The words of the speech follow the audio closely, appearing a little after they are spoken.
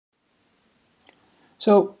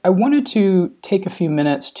So I wanted to take a few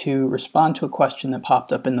minutes to respond to a question that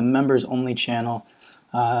popped up in the members only channel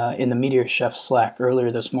in the Meteor Chef Slack earlier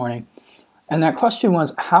this morning. And that question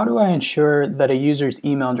was, how do I ensure that a user's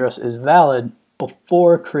email address is valid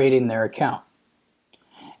before creating their account?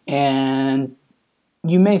 And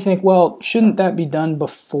you may think, well, shouldn't that be done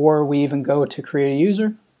before we even go to create a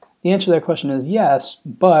user? The answer to that question is yes,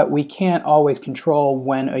 but we can't always control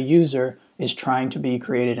when a user is trying to be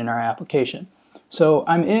created in our application. So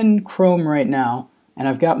I'm in Chrome right now, and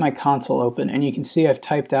I've got my console open, and you can see I've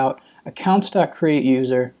typed out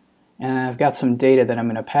accounts.createUser, and I've got some data that I'm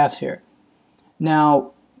going to pass here.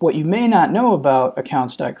 Now, what you may not know about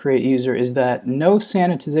accounts.createUser is that no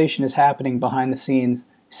sanitization is happening behind the scenes,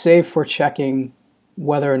 save for checking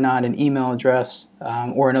whether or not an email address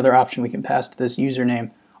or another option we can pass to this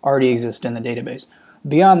username already exists in the database.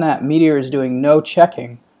 Beyond that, Meteor is doing no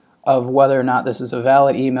checking of whether or not this is a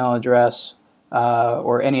valid email address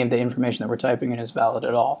or any of the information that we're typing in is valid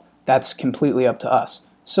at all. That's completely up to us.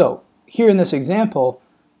 So here in this example,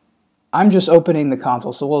 I'm just opening the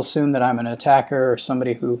console, so we'll assume that I'm an attacker or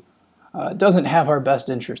somebody who doesn't have our best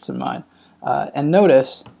interests in mind. And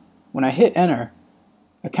notice, when I hit enter,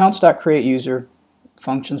 accounts.createUser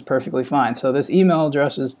functions perfectly fine. So this email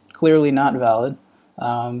address is clearly not valid.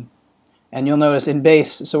 And you'll notice in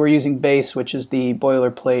base, so we're using base, which is the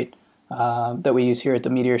boilerplate that we use here at the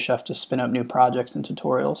Meteor Chef to spin up new projects and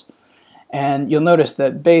tutorials. And you'll notice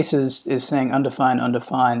that base is saying undefined,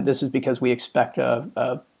 undefined. This is because we expect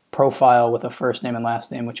a profile with a first name and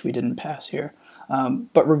last name, which we didn't pass here.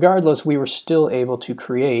 But regardless, we were still able to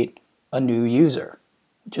create a new user,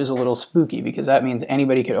 which is a little spooky because that means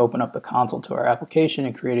anybody could open up the console to our application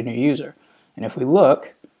and create a new user. And if we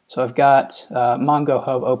look, so I've got Mongo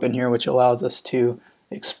Hub open here, which allows us to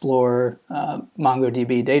explore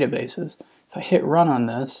MongoDB databases. If I hit run on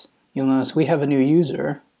this, you'll notice we have a new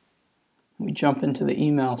user. We jump into the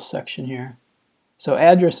email section here. So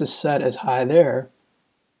address is set as hi there.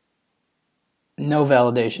 No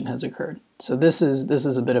validation has occurred. So this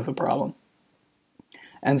is a bit of a problem.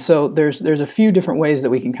 And so there's a few different ways that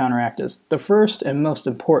we can counteract this. The first and most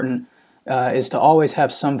important is to always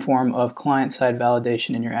have some form of client-side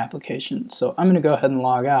validation in your application. So I'm going to go ahead and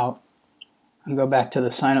log out and go back to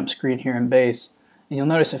the sign up screen here in base. And you'll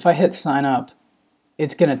notice if I hit sign up,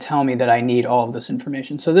 it's going to tell me that I need all of this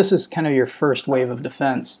information. So this is kind of your first wave of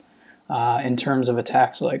defense in terms of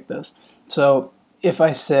attacks like this. So if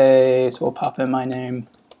I say, so we'll pop in my name,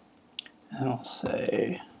 and I'll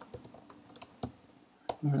say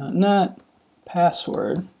 .NET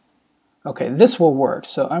password. Okay, this will work.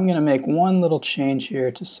 So I'm going to make one little change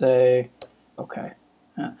here to say, okay.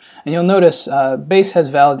 And you'll notice base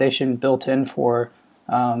has validation built in for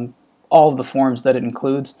all of the forms that it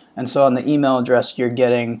includes. And so on the email address, you're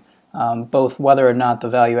getting both whether or not the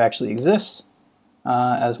value actually exists,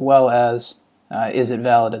 as well as is it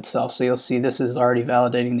valid itself. So you'll see this is already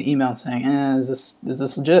validating the email saying, is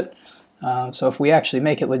this legit? So if we actually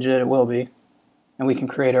make it legit, it will be. And we can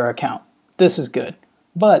create our account. This is good.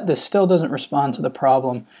 But this still doesn't respond to the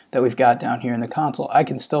problem that we've got down here in the console. I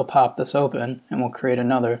can still pop this open and we'll create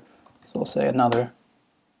another. So we'll say another.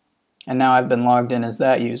 And now I've been logged in as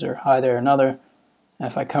that user. Hi there, another.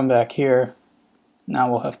 And if I come back here,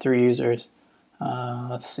 now we'll have 3 users.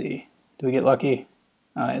 Let's see. Do we get lucky?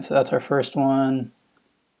 Alright, so that's our first one.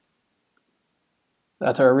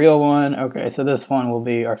 That's our real one. Okay, so this one will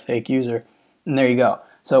be our fake user. And there you go.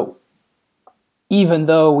 So even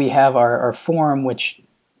though we have our form which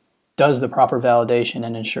does the proper validation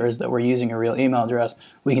and ensures that we're using a real email address,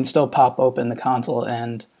 we can still pop open the console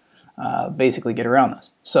and basically get around this.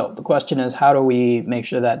 So the question is, how do we make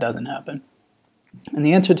sure that doesn't happen? And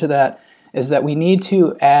the answer to that is that we need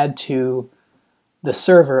to add to the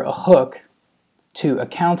server a hook to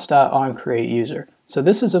accounts.onCreateUser. So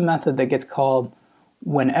this is a method that gets called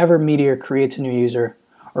whenever Meteor creates a new user,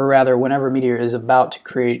 or rather whenever Meteor is about to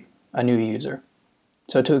create a new user.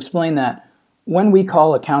 So to explain that, when we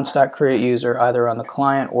call accounts.createUser either on the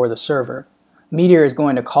client or the server, Meteor is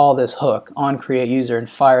going to call this hook onCreateUser and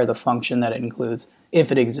fire the function that it includes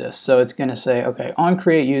if it exists. So it's going to say, okay,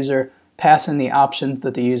 onCreateUser, pass in the options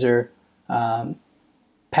that the user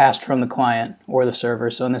passed from the client or the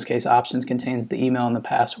server. So in this case, options contains the email and the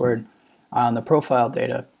password on the profile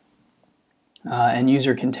data. And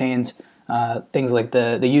user contains things like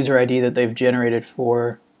the user ID that they've generated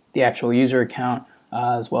for the actual user account,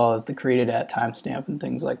 as well as the created at timestamp and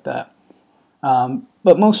things like that.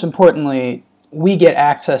 But most importantly, we get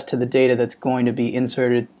access to the data that's going to be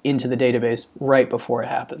inserted into the database right before it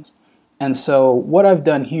happens. And so what I've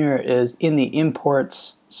done here is in the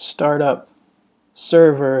imports startup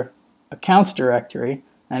server accounts directory,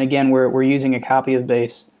 and again we're using a copy of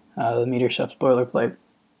base, the Meteor Chef's boilerplate.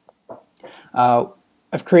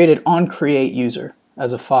 I've created onCreateUser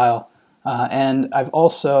as a file, and I've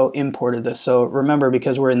also imported this. So remember,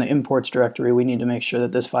 because we're in the imports directory, we need to make sure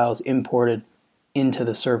that this file is imported into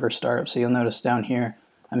the server startup. So you'll notice down here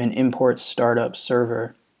I'm in imports startup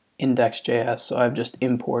server index.js, so I've just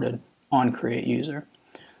imported onCreateUser.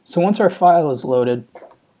 So once our file is loaded,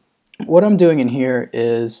 what I'm doing in here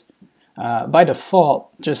is by default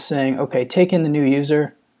just saying, okay, take in the new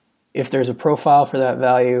user. If there's a profile for that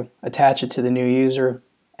value, attach it to the new user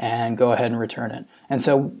and go ahead and return it. And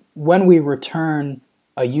so when we return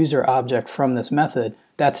a user object from this method,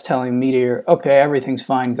 that's telling Meteor, okay, everything's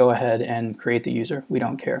fine, go ahead and create the user. We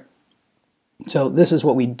don't care. So this is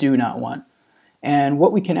what we do not want. And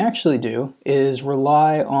what we can actually do is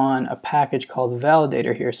rely on a package called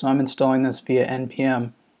validator here. So I'm installing this via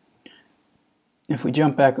npm. If we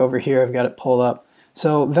jump back over here, I've got it pulled up.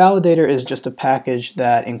 So validator is just a package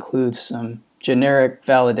that includes some generic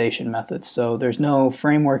validation methods. So there's no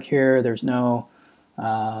framework here, there's no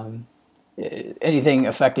anything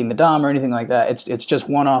affecting the DOM or anything like that. It's just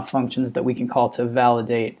one-off functions that we can call to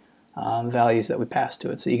validate values that we pass to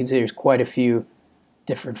it. So you can see there's quite a few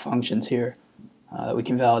different functions here that we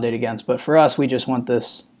can validate against. But for us, we just want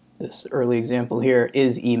this early example here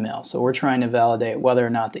is email. So we're trying to validate whether or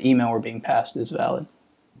not the email we're being passed is valid.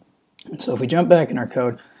 And so if we jump back in our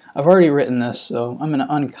code, I've already written this, so I'm going to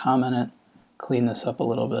uncomment it, clean this up a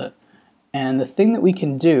little bit. And the thing that we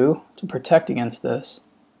can do to protect against this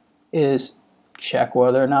is check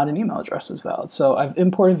whether or not an email address is valid. So I've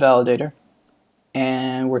imported validator,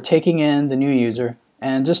 and we're taking in the new user,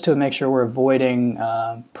 and just to make sure we're avoiding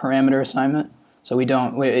parameter assignment, so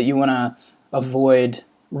you want to avoid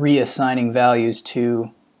reassigning values to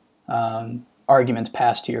arguments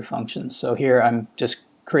passed to your functions. So here I'm just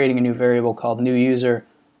creating a new variable called new user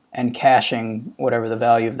and caching whatever the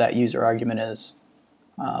value of that user argument is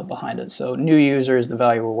behind it. So new user is the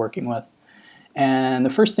value we're working with. And the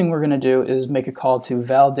first thing we're going to do is make a call to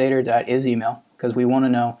validator.isEmail, because we want to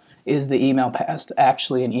know, is the email passed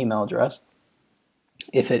actually an email address?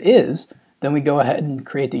 If it is, then we go ahead and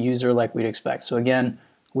create the user like we'd expect. So again,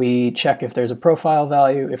 we check if there's a profile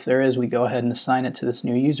value. If there is, we go ahead and assign it to this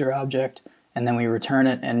new user object, and then we return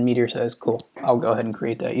it, and Meteor says, cool, I'll go ahead and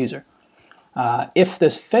create that user. If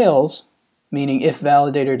this fails, meaning if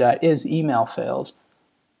validator.isEmail fails,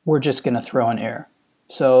 we're just going to throw an error.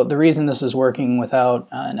 So the reason this is working without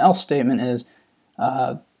an else statement is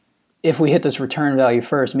if we hit this return value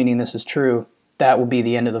first, meaning this is true, that will be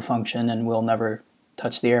the end of the function and we'll never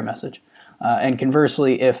touch the error message. And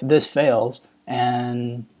conversely, if this fails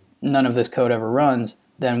and none of this code ever runs,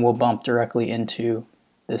 then we'll bump directly into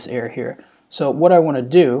this error here. So what I want to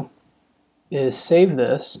do is save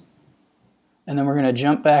this, and then we're going to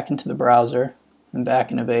jump back into the browser and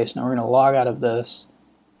back into base. Now we're going to log out of this.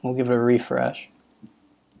 We'll give it a refresh.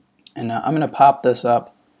 And I'm going to pop this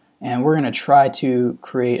up, and we're going to try to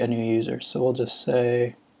create a new user. So we'll just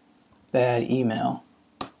say bad email.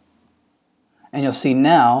 And you'll see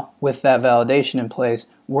now, with that validation in place,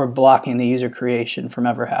 we're blocking the user creation from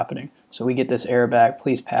ever happening. So we get this error back,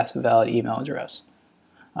 please pass a valid email address.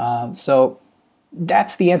 So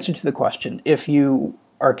that's the answer to the question. If you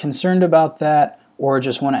are concerned about that or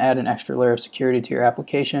just want to add an extra layer of security to your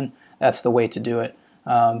application, that's the way to do it.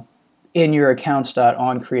 In your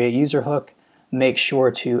accounts.onCreateUser hook, make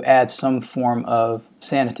sure to add some form of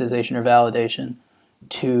sanitization or validation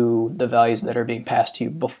to the values that are being passed to you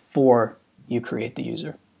before you create the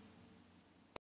user.